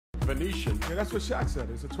Venetian. Yeah, that's what Shaq said.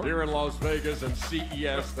 It's a twerk. Here in Las Vegas and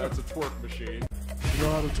CES, that's a twerk machine. You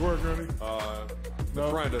know how to twerk, Ernie? No.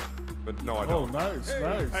 I'm trying to, but no, I don't. Oh, nice,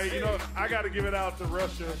 nice. Hey, you know, I got to give it out to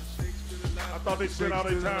Russia. I thought they spent all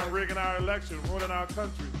their time rigging our election, ruining our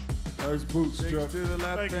country. Nice boots, Shakes Chuck. to the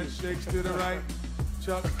left and shakes to the right.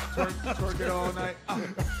 Chuck, twerk it all night.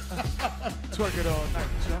 Twerk it all night,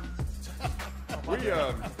 Chuck.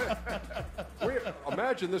 We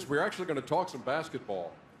imagine this. We're actually going to talk some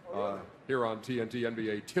basketball here on TNT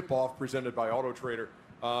NBA Tip-Off presented by Auto Trader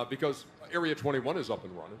because Area 21 is up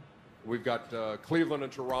and running. We've got Cleveland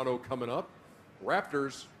and Toronto coming up.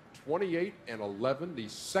 Raptors 28-11, the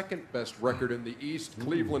second best record in the East.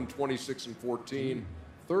 Cleveland 26-14,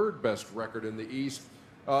 third best record in the East.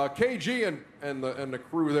 KG and the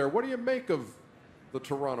crew there. What do you make of the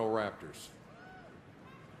Toronto Raptors?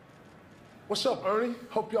 What's up, Ernie?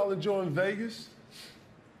 Hope y'all enjoying Vegas.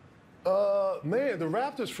 Man, the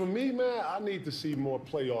Raptors, for me, man, I need to see more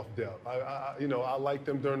playoff depth. I like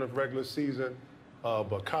them during the regular season,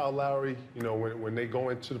 but Kyle Lowry, you know, when they go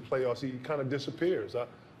into the playoffs, he kind of disappears.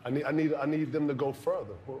 I need them to go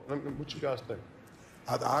further. What you guys think?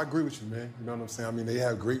 I agree with you, man. You know what I'm saying? I mean, they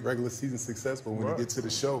have great regular season success, but when you get to the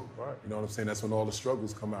show, you know what I'm saying, that's when all the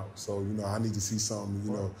struggles come out. So, you know, I need to see something,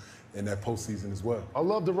 you know, in that postseason as well. I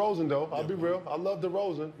love DeRozan, though. I'll be real. I love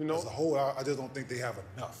DeRozan, you know. As a whole, I just don't think they have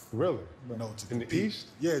enough. Really? You know, to in the compete. East?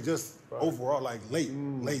 Yeah, just overall, like late,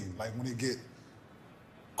 like when it get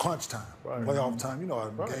crunch time, playoff time, you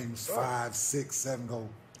know, games 5, 6, 7 go.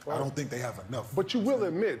 I don't think they have enough. But you will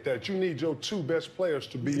admit that you need your two best players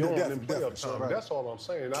to be on in playoff time. Right. That's all I'm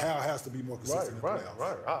saying. Cal has to be more consistent in playoffs.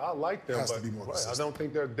 Right. I like them, has but to be more consistent. I don't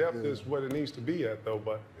think their depth is what it needs to be at, though.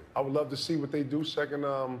 But I would love to see what they do second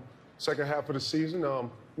half of the season. Let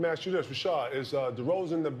me ask you this, Rashad. Is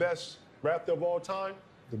DeRozan the best Raptor of all time?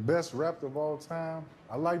 The best Raptor of all time?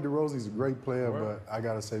 I like DeRozan. He's a great player, but I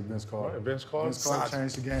got to say Vince Carter. Vince Carter? Vince Carter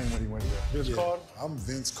changed the game when he went there. Vince Carter? I'm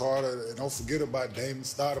Vince Carter, and don't forget about Damon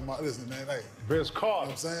Stoudemire. Listen, man, like Vince Carter. You know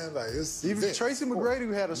what I'm saying? Like, it's Even Vince. Tracy McGrady,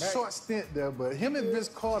 who had a short stint there, but him and Vince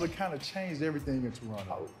Carter kind of changed everything in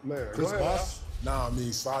Toronto. Man, Chris Bosh? Nah, I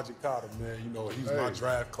mean, Sergeant Carter, man, you know, he was my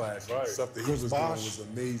draft class. Stuff that he was doing was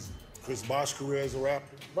amazing. Chris Bosh's career as a Raptor.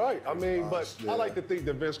 Right. I mean, but I like to think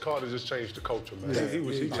that Vince Carter just changed the culture, man.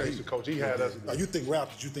 He changed the culture. He had us. Now, you think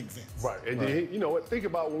Raptors, you think Vince. Right. And then, you know, think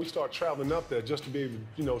about when we start traveling up there just to be able to,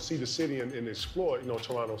 you know, see the city and explore, you know,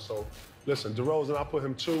 Toronto. So, listen, DeRozan, I put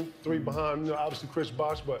him 2, 3 behind, you know, obviously Chris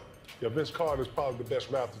Bosh, but yeah, Vince Carter is probably the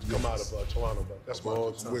best Raptor to come out of Toronto. But that's my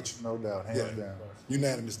Which, no doubt, hands down.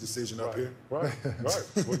 Unanimous decision up here. Right.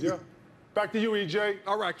 Well, yeah. Back to you, EJ.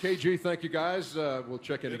 All right, KG, thank you, guys. We'll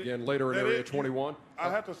check in again later in Area 21. I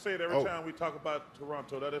have to say it every time we talk about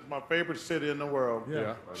Toronto. That is my favorite city in the world.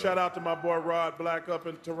 Yeah. Shout out to my boy Rod Black up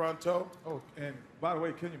in Toronto. Oh, and by the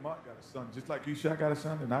way, Kenyon Martin got a son. Just like you, Shaq got a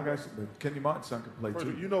son, and I got a son. But Kenyon Martin's son can play,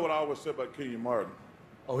 too. You know what I always say about Kenyon Martin.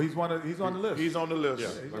 Oh, he's on the list. He's on the list.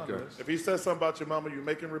 Yeah, he's on the list. If he says something about your mama, you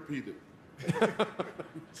make him repeat it.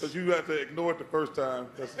 Because you have to ignore it the first time.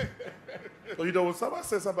 So, you know, when somebody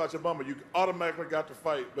says something about your mama, you automatically got to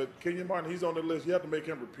fight. But Kenyon Martin, he's on the list. You have to make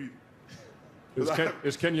him repeat it.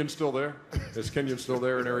 Is Kenyon still there? Is Kenyon still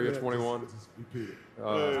there in Area 21?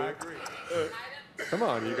 I agree. Come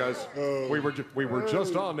on, you guys. We were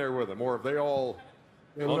just on there with them, or have they all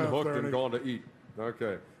unhooked and gone to eat?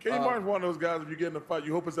 Okay. Kenyon Martin's one of those guys, if you get in a fight,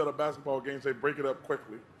 you hope it's at a basketball game, say break it up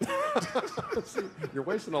quickly. See, you're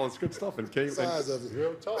wasting all this good stuff. And Size of it.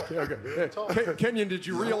 Real talk. Kenyon, did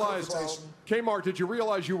you realize, Kmart, did you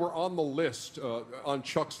realize you were on the list, on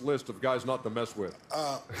Chuck's list of guys not to mess with?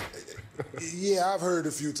 Yeah, I've heard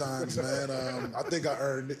a few times, man. I think I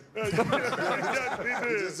earned it. He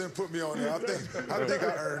just didn't put me on there. I think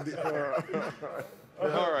I earned it.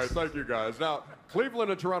 All right, thank you, guys. Now, Cleveland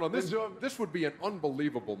and Toronto, this would be an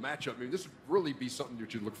unbelievable matchup. I mean, this would really be something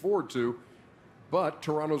that you look forward to. But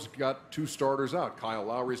Toronto's got 2 starters out. Kyle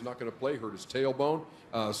Lowry's not going to play, hurt his tailbone.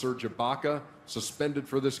 Serge Ibaka suspended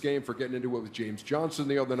for this game for getting into it with James Johnson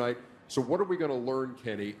the other night. So what are we going to learn,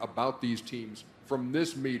 Kenny, about these teams from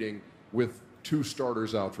this meeting with 2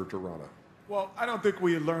 starters out for Toronto? Well, I don't think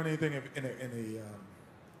we learn anything in a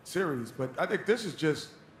series, but I think this is just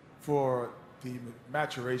for the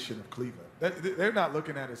maturation of Cleveland. They're not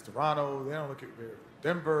looking at it as Toronto. They don't look at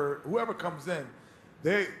Denver. Whoever comes in,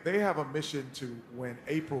 they have a mission to, when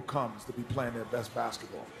April comes, to be playing their best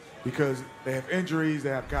basketball, because they have injuries. They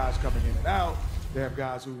have guys coming in and out. They have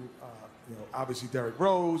guys who, obviously Derrick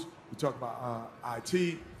Rose. We talk about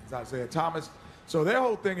IT, Isaiah Thomas. So their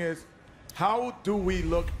whole thing is, how do we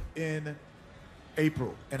look in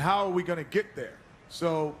April, and how are we going to get there?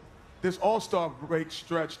 So this All-Star break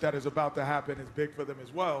stretch that is about to happen is big for them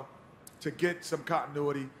as well to get some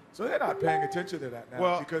continuity. So they're not paying attention to that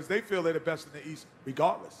now because they feel they're the best in the East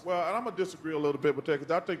regardless. Well, and I'm going to disagree a little bit with that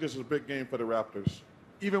because I think this is a big game for the Raptors.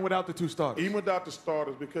 Even without the two starters? Even without the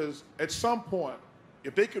starters, because at some point,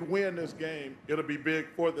 if they could win this game, it'll be big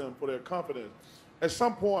for them, for their confidence. At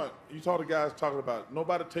some point, you saw the guys talking about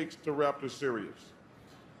nobody takes the Raptors serious.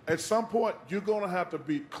 At some point, you're going to have to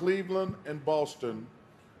beat Cleveland and Boston,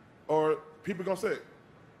 or people are going to say,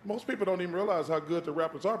 most people don't even realize how good the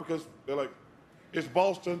Raptors are because they're like, it's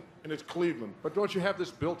Boston and it's Cleveland. But don't you have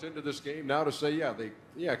this built into this game now to say,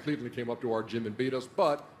 Cleveland came up to our gym and beat us,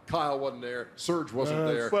 but Kyle wasn't there, Serge wasn't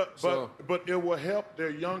there. But it will help their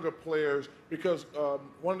younger players because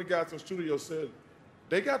one of the guys in the studio said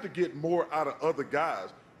they got to get more out of other guys.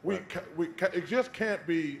 It just can't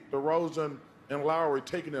be DeRozan and Lowry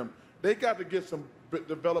taking them. They got to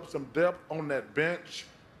develop some depth on that bench.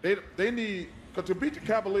 They need. Because to beat the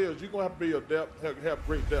Cavaliers, you're going to have to be have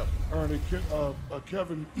great depth. Ernie,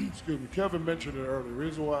 Kevin mentioned it earlier. The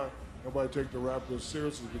reason why nobody take the Raptors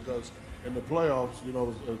seriously is because in the playoffs,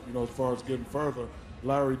 as far as getting further,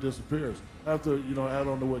 Lowry disappears. I have to, add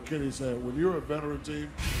on to what Kenny said. When you're a veteran team,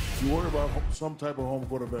 you worry about some type of home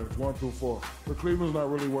court advantage, 1 through 4. But Cleveland's not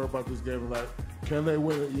really worried about this game tonight. Can they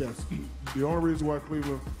win it? Yes. The only reason why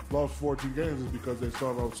Cleveland lost 14 games is because they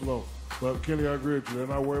started off slow. But Kenny, I agree with you. They're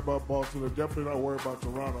not worried about Boston. They're definitely not worried about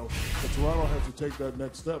Toronto. But Toronto has to take that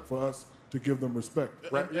next step for us to give them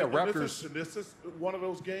respect. Raptors. This is one of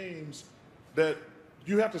those games that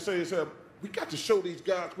you have to say to yourself, we got to show these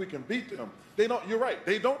guys we can beat them. They don't. You're right.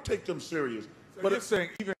 They don't take them serious. So but it's saying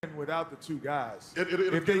even without the two guys,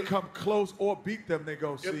 if they come close or beat them, they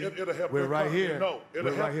go, see, it'll help we're right here. No,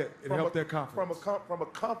 we're right here. It'll help their confidence. From a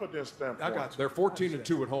confidence standpoint. I got you. They're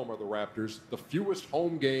 14-2 at home are the Raptors. The fewest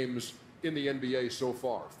home games in the NBA so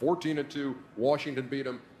far. 14-2. Washington beat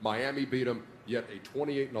them. Miami beat them. Yet a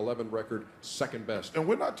 28-11 record, second best. And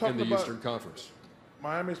we're not talking in the about Eastern Conference.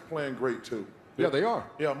 Miami's playing great too. Yeah, they are.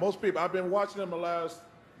 Yeah, most people. I've been watching them the last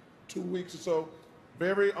 2 weeks or so.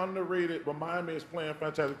 Very underrated, but Miami is playing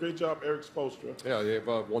fantastic. Great job, Eric Spoelstra. Yeah, they've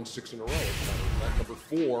won 6 in a row. That number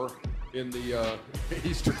 4 in the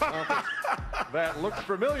Eastern Conference. That looked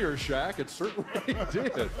familiar, Shaq. It certainly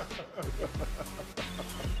did.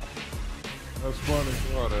 That's funny.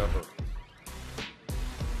 Whatever.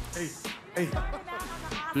 Hey.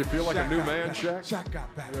 Do you feel like a new man, Shaq? Shaq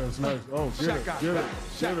got back. Yeah, it's nice. Oh, get it. Get it.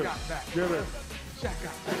 Shaq got back. Get it. Shaq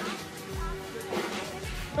got back.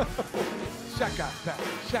 Shaq got back.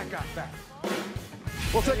 Shaq got back.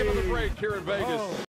 We'll take another break here in Vegas.